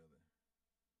in each other.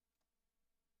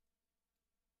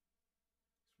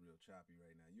 It's real choppy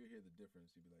right now. You'll hear the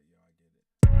difference. You'll be like, yo, I get it.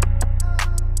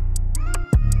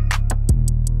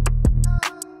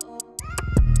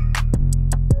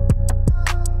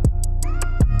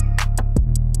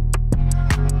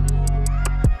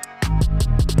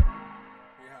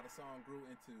 Hear how the song grew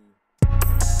into.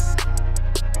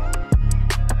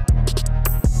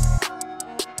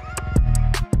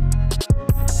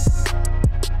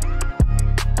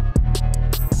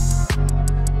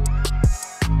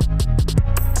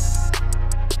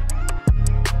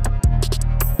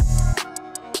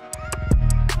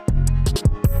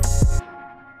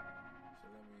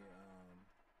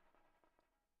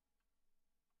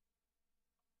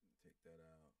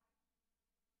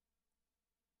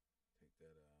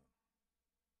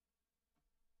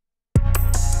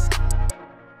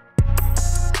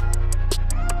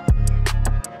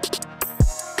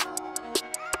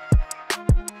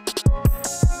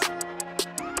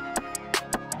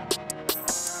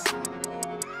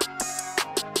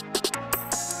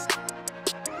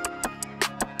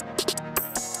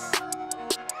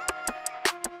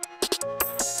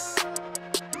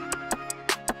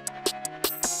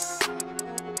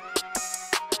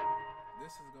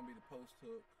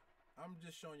 I'm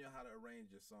just showing you how to arrange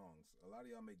your songs. A lot of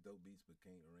y'all make dope beats but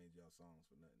can't arrange y'all songs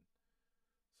for nothing.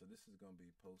 So this is going to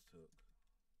be post hook.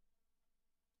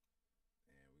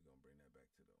 And we're going to bring that back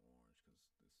to the orange because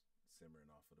it's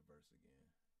simmering off of the verse again.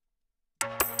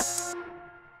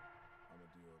 I'm going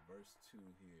to do a verse 2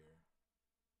 here.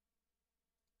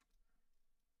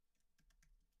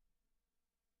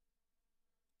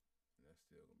 And that's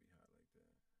still going to be hot like that.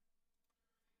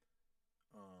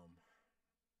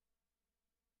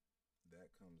 That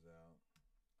comes out.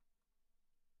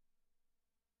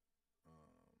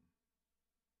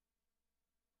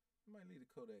 I might leave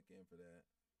the codec in for that.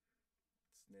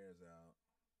 Snares out.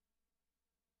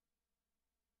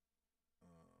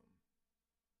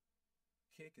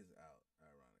 Kick is out,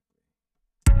 ironically.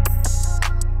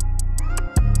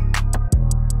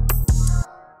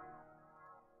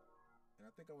 And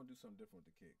I think I want to do something different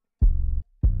with the kick.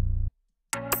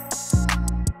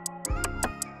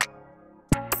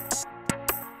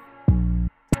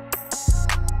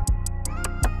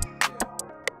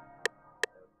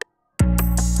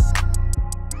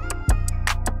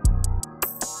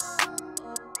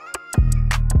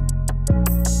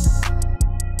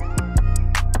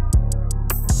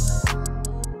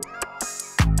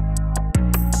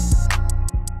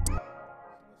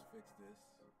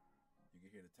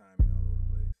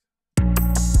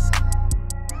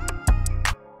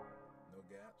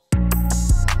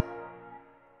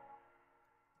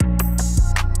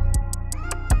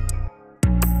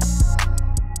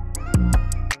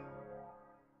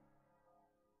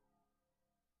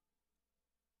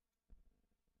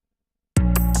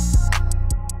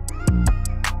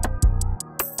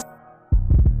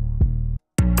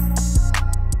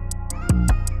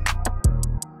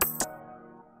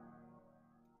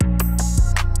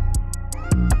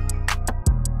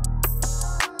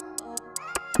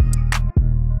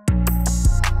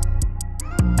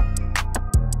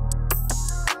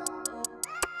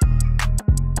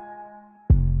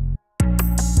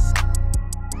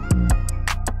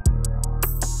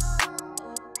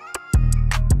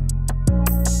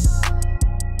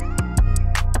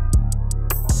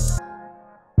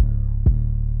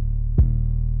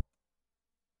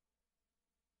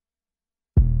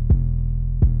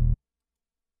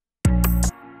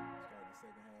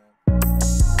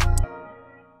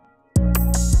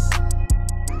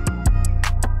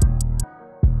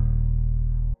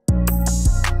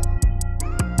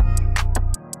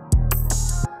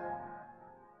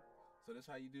 So that's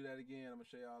how you do that again. I'm gonna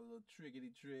show y'all a little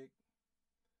trickety trick.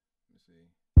 Let me see.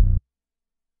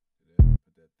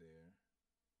 Put that there.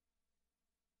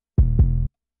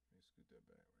 Let me scoot that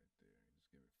back right there.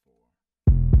 Just give it 4.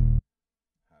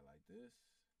 Highlight this.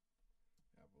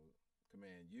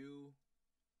 Command U.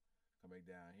 Come back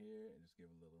down here and just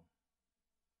give a little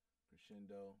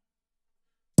crescendo.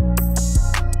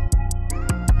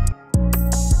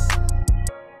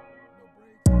 No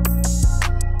breaks.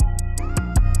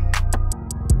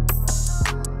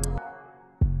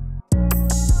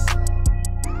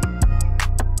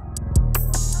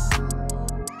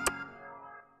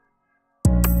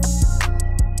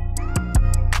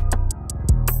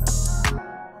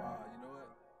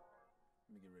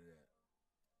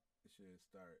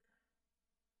 Start.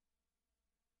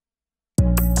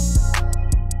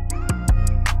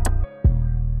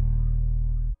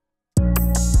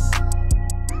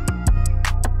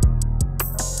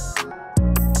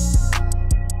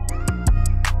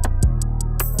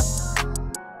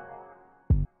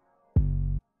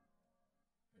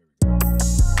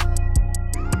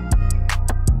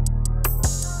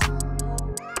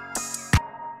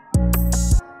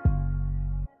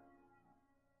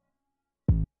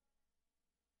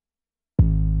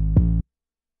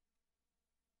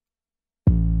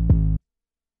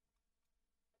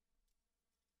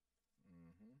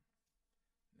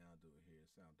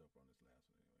 sound dope on this last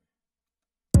one anyway.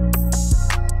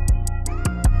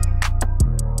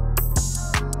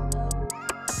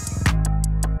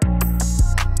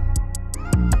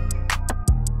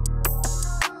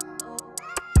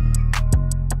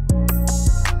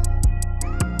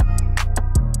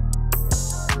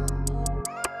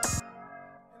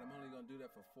 And I'm only gonna do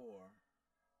that for 4.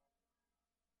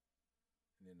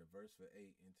 And then the verse for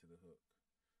 8 into the hook.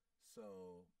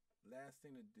 So last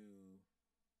thing to do,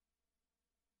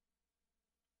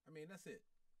 I mean, that's it.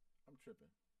 I'm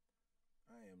tripping.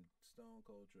 I am stone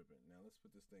cold tripping. Now let's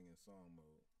put this thing in song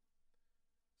mode.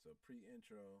 So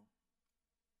pre-intro,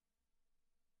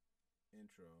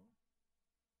 intro,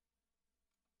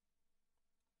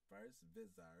 verse,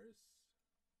 visars,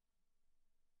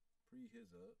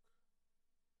 pre-his hook,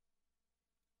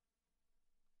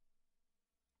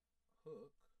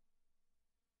 hook,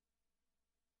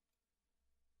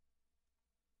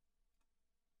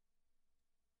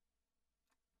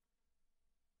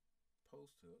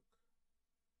 post hook,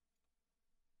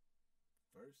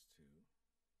 verse 2,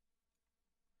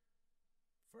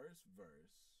 first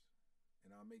verse,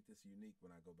 and I'll make this unique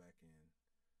when I go back and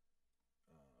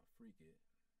freak it.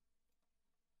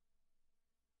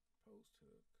 Post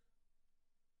hook,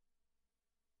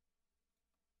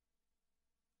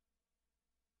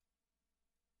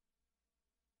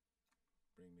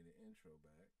 bring me the intro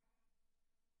back,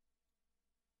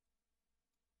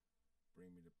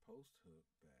 bring me the post hook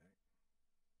back,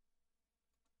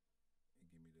 and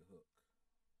give me the hook.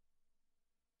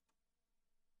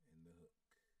 And the hook.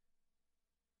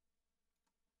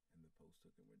 And the post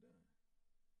hook, and we're done.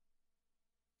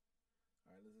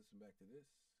 All right, let's listen back to this.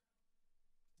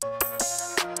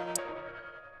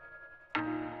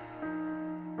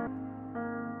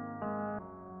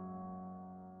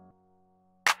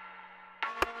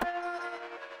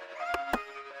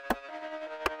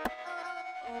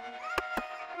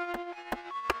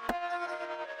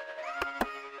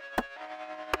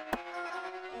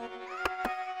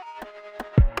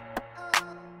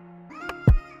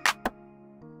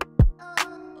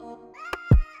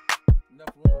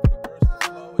 Enough room for the verse to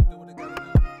flow and do what it gotta do.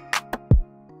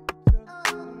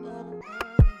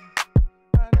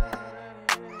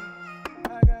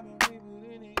 I got my people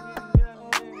in it. I know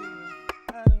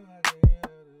I can.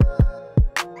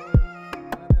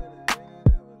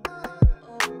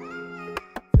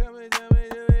 Tell me, do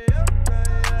it up,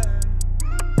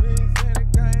 we said it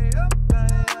came up,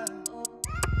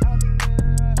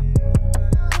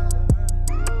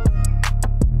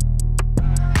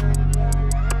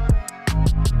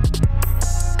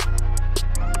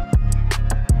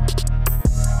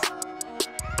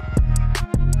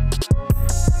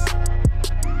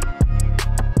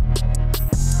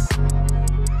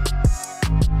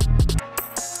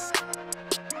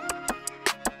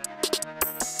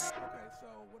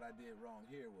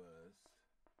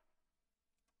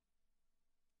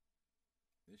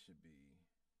 this should be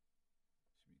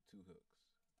 2 hooks.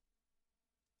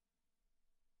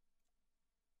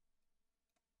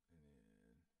 And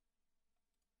then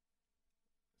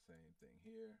same thing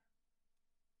here.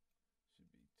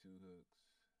 Should be 2 hooks.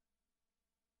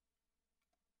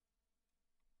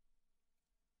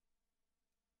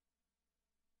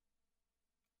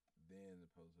 Then the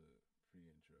post hook,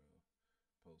 pre-intro,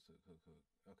 post hook, hook, hook.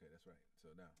 Okay, that's right. So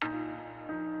now.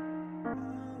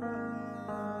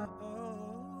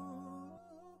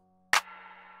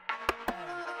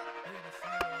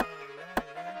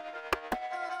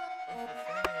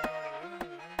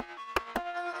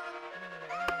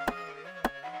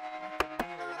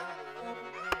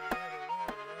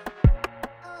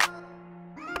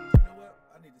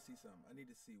 I need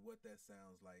to see what that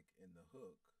sounds like in the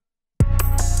hook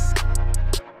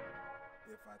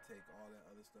if I take all that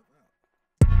other stuff out.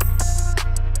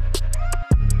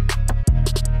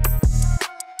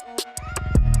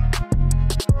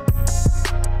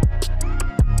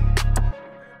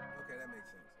 Okay, that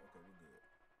makes sense. Okay, we're good.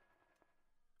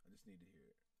 I just need to hear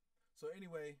it. So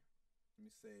anyway, let me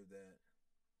save that.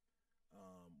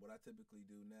 What I typically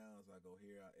do now is I go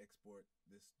here, I export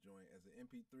this joint as an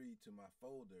MP3 to my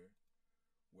folder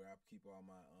where I keep all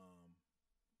my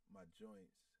my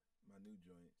joints, my new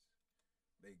joints.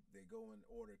 They go in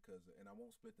order and I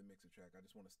won't split the mixer track. I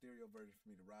just want a stereo version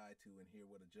for me to ride to and hear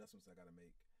what adjustments I gotta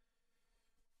make.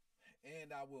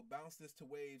 And I will bounce this to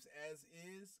waves as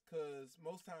is, cause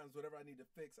most times whatever I need to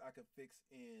fix, I could fix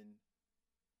in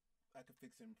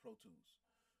Pro Tools.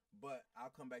 But I'll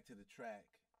come back to the track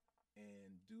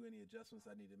and do any adjustments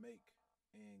I need to make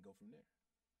and go from there.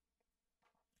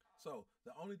 So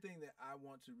the only thing that I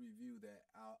want to review that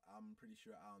I'm pretty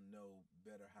sure I'll know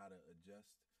better how to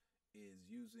adjust is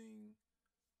using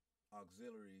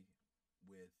auxiliary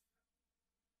with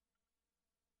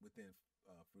within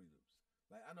Fruity Loops.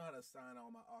 Like I know how to assign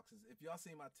all my auxes. If y'all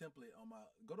see my template on my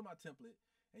go to my template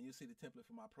and you see the template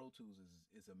for my Pro Tools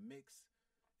is a mix.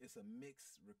 It's a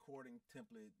mix recording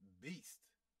template beast.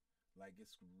 Like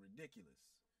it's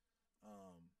ridiculous.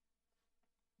 Um,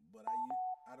 but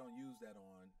I don't use that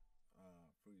on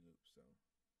Fruity Loops. So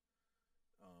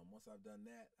once I've done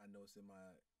that, I know it's in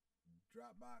my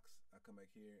Dropbox. I come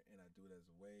back here and I do it as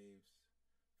waves.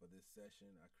 For this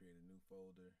session, I create a new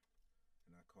folder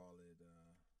and I call it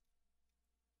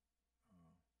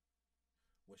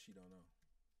What She Don't Know.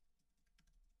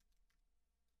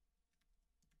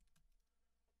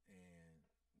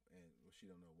 And What She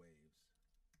Don't Know waves.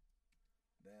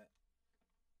 That,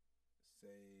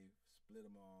 save, split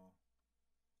them all,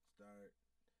 start.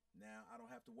 Now I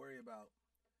don't have to worry about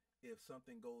if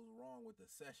something goes wrong with the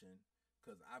session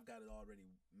because I've got it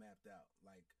already mapped out.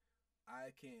 Like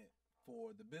I can't,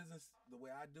 for the business the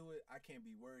way I do it, I can't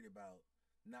be worried about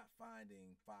not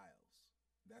finding files.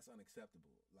 That's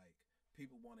unacceptable. Like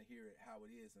people want to hear it how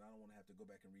it is, and I don't want to have to go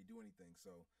back and redo anything.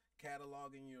 So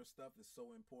cataloging your stuff is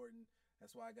so important.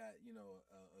 That's why I got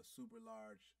a super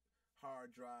large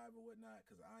hard drive or whatnot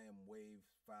because I am wave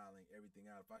filing everything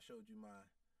out. If I showed you my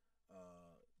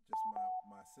just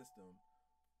my system,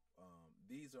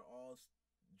 these are all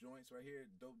joints right here,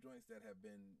 dope joints that have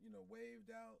been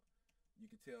waved out. You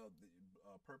can tell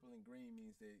the purple and green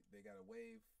means they got a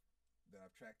wave that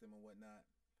I've tracked them and whatnot.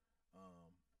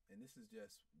 And this is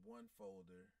just one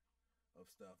folder of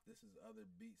stuff. This is other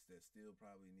beats that still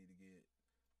probably need to get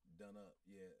done up.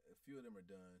 Yeah, a few of them are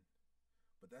done,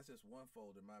 but that's just one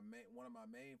folder. One of my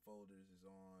main folders is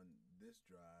on this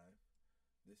drive.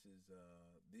 This is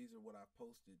these are what I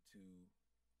posted to.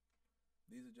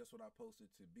 These are just what I posted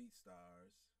to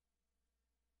BeatStars.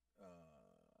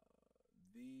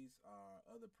 These are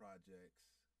other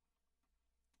projects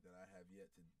that I have yet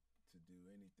to do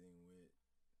anything with.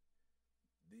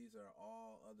 These are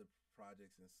all other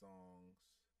projects and songs,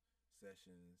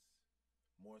 sessions,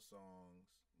 more songs,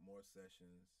 more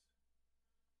sessions,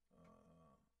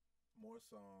 more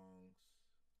songs,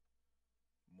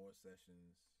 more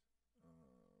sessions,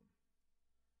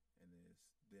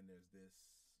 and there's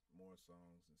this, more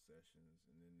songs and sessions,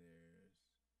 and then there's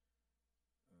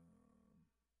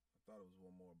I thought it was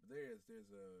one more, but there's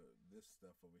this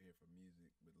stuff over here for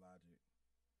music with Logic.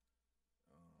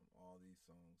 All these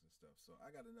songs and stuff. So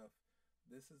I got enough.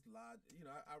 This is Logic.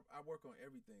 I work on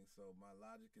everything. So my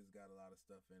Logic has got a lot of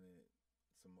stuff in it.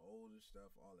 Some older stuff,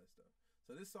 all that stuff.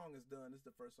 So this song is done. This is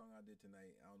the first song I did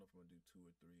tonight. I don't know if I'm gonna do 2 or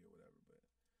 3 or whatever, but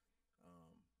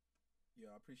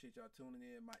I appreciate y'all tuning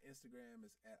in. My Instagram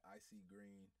is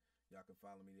 @ICGreen. Y'all can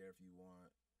follow me there if you want.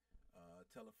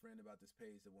 Tell a friend about this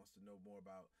page that wants to know more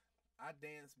about. I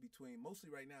dance between,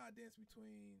 mostly right now, I dance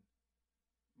between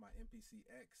my MPC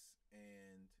X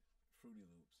and Fruity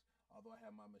Loops. Although I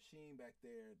have my machine back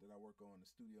there that I work on, the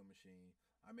studio machine.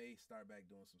 I may start back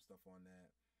doing some stuff on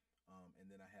that. And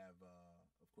then I have,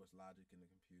 of course, Logic in the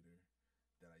computer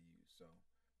that I use. So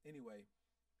anyway,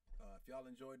 if y'all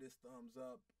enjoyed this, thumbs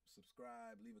up,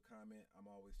 subscribe, leave a comment. I'm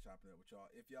always chopping it up with y'all.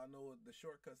 If y'all know the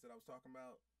shortcuts that I was talking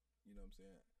about, you know what I'm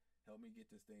saying? Help me get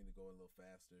this thing to go a little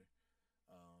faster.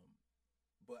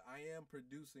 But I am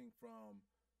producing from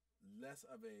less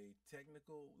of a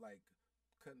technical, like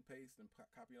cut and paste and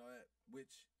copy and all that,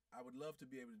 which I would love to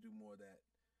be able to do more of that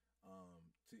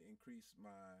to increase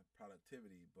my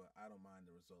productivity, but I don't mind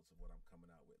the results of what I'm coming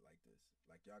out with like this.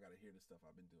 Like y'all got to hear the stuff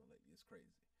I've been doing lately. It's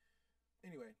crazy.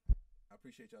 Anyway, I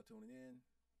appreciate y'all tuning in.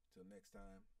 Till next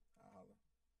time, I'll holla.